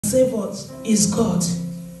save us is God.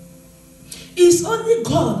 It's only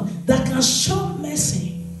God that can show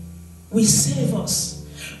mercy will save us.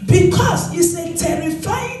 Because it's a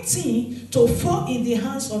terrifying thing to fall in the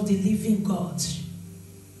hands of the living God.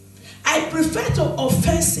 I prefer to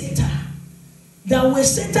offend Satan than when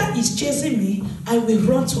Satan is chasing me, I will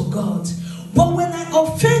run to God. But when I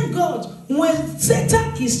offend God, when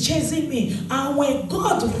Satan is chasing me, and when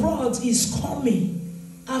God's wrath is coming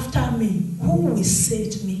after me, who will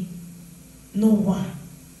save me? No one.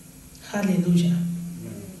 Hallelujah.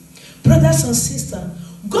 Brothers and sisters,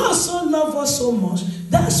 God so loved us so much,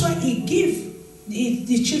 that's why he gave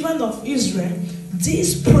the children of Israel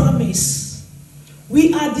this promise.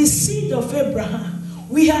 We are the seed of Abraham.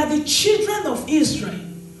 We are the children of Israel.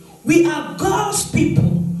 We are God's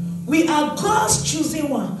people. We are God's chosen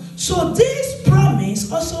one. So this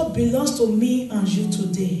promise also belongs to me and you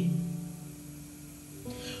today.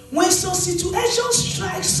 When some situation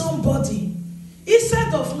strikes somebody,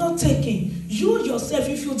 instead of not taking, you yourself,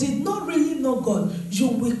 if you did not really know God, you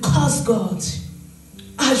will curse God.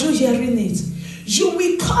 Are you hearing it? You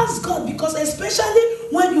will curse God, because especially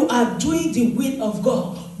when you are doing the will of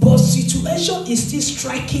God, but situation is still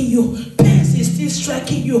striking you, pain is still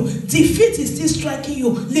striking you, defeat is still striking you,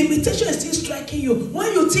 limitation is still striking you.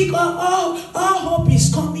 When you think all hope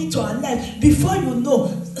is coming to our life, before you know,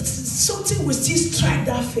 something will still strike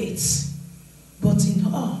that faith. But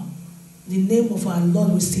in all, the name of our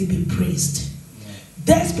Lord will still be praised.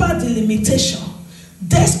 Despite the limitation,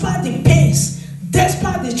 despite the pains,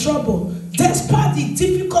 despite the trouble, despite the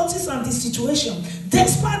difficulties and the situation,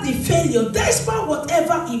 despite the failure, despite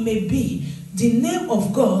whatever it may be, the name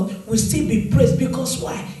of God will still be praised. Because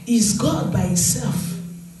why? He's God by himself.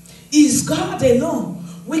 He's God alone.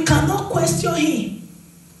 We cannot question him.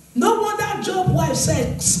 No wonder Job's wife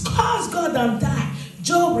said, curse God and die.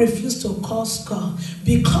 Job refused to curse God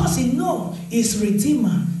because he knows his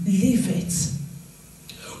Redeemer liveth.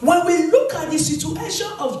 When we look at the situation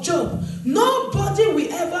of Job, nobody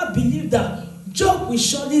will ever believe that Job will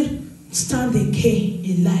surely stand again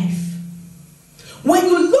in life. When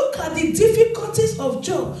you look at the difficulties of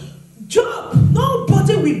Job,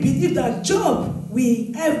 nobody will believe that Job will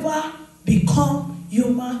ever become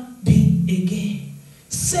human being again.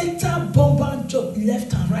 Satan bombarded Job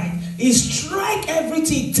left and right. He strike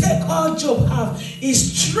everything, take all Job have. He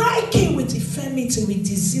striking with infirmity, with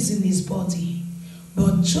disease in his body.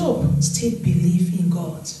 But Job still believed in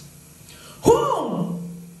God. Who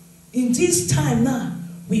in this time now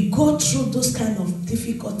we go through those kind of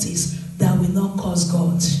difficulties that will not cause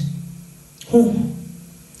God? Who?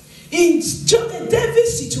 In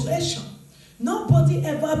David's situation, nobody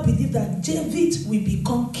ever believed that David will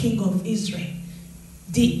become king of Israel.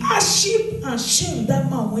 The hardship and shame that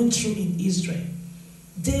man went through in Israel,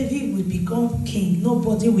 David will become king.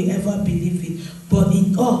 Nobody will ever believe it. But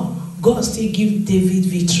in all, God still gives David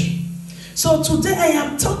victory. So today I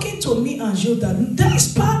am talking to me and you that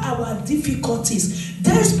despite our difficulties,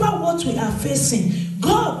 despite what we are facing,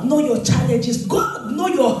 God knows your challenges. God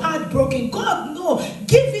knows your heart broken. God knows.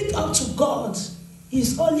 Give it up to God.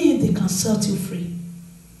 It's only Him that can set you free.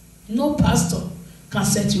 No pastor can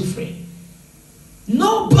set you free.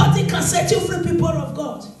 Nobody can set you free, people of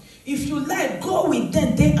God. If you like, go with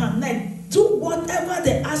them day and night. Do whatever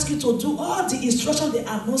they ask you to do. All the instructions they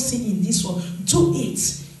are not seeing in this world, do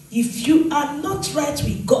it. If you are not right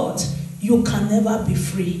with God, you can never be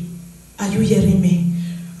free. Are you hearing me?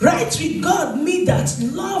 Right with God means that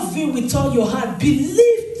love Him with all your heart.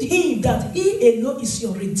 Believe Him that He alone is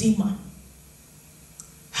your Redeemer.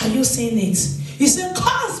 Are you saying it? He said,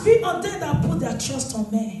 "Curse be on them that put their trust on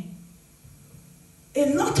me."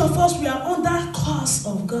 A lot of us, we are under curse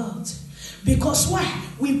of God. Because why?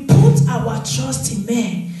 We put our trust in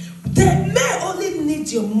men. They may only need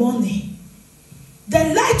your money.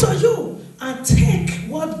 They lie to you and take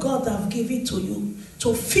what God has given to you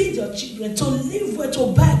to feed your children, to live well,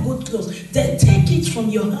 to buy good clothes. They take it from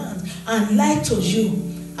your hand and lie to you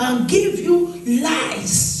and give you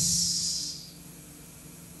lies.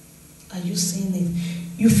 Are you seeing it?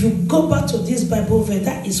 If you go back to this Bible verse,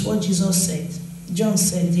 that is what Jesus said. John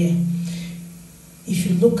said there. If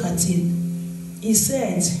you look at it, he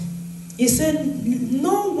said,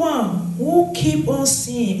 no one who keep on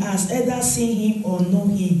seeing has either seen Him or know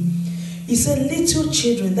Him. He said, little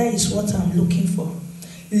children, that is what I'm looking for.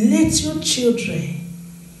 Little children,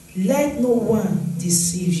 let no one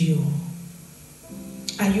deceive you.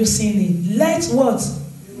 Are you seeing it? Let what?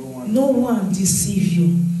 No one deceive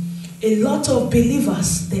you. A lot of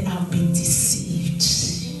believers, they have been deceived.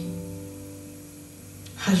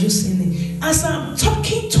 Are you seeing it? As I'm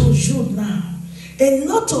talking to you now, A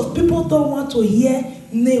lot of people don't want to hear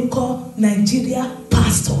NACO Nigeria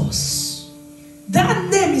pastors. That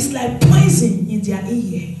name is like poison in their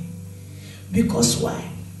ear. Because why?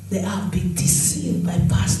 They have been deceived by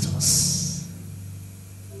pastors.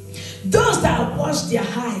 Those that wash their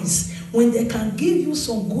eyes when they can give you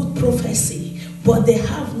some good prophecy, but they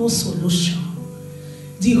have no solution.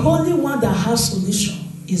 The only one that has solution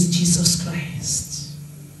is Jesus Christ.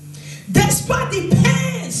 Despite the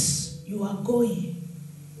pains you are going,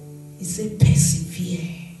 he said, persevere.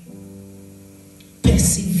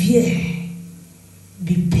 Persevere.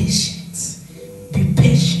 Be patient. Be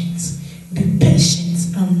patient. Be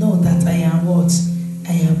patient and know that I am what?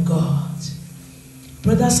 I am God.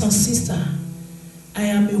 Brothers and sisters, I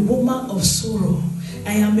am a woman of sorrow.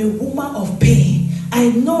 I am a woman of pain. I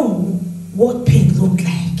know what pain look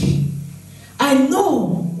like. I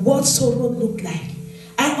know what sorrow look like.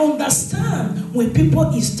 I understand when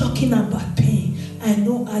people is talking about pain. I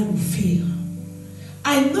know how you feel.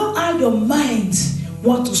 I know how your mind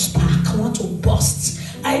want to spark, want to burst.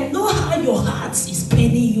 I know how your heart is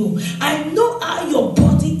paining you. I know how your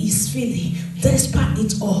body is feeling. Despite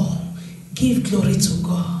it all, give glory to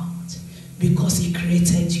God because he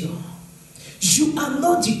created you. You are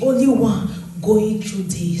not the only one going through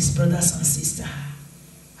this, brothers and sisters.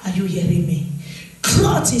 Are you hearing me?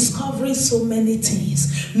 Cloth is covering so many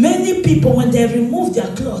things. Many people, when they remove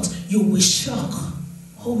their cloth, you will shock.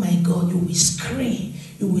 Oh my God, you will scream.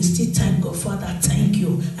 You will still thank God, Father, thank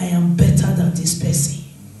you. I am better than this person.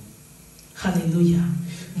 Hallelujah.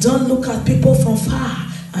 Don't look at people from far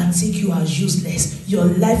and think you are useless. Your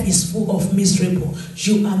life is full of miserable.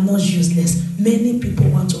 You are not useless. Many people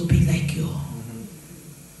want to be like you.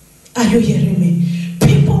 Are you hearing me?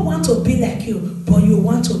 People want to be like you, but you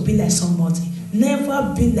want to be like somebody.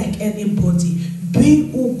 Never be like anybody. Be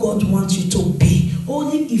who God wants you to be.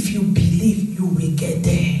 Only if you believe, you will get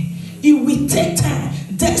there. It will take time.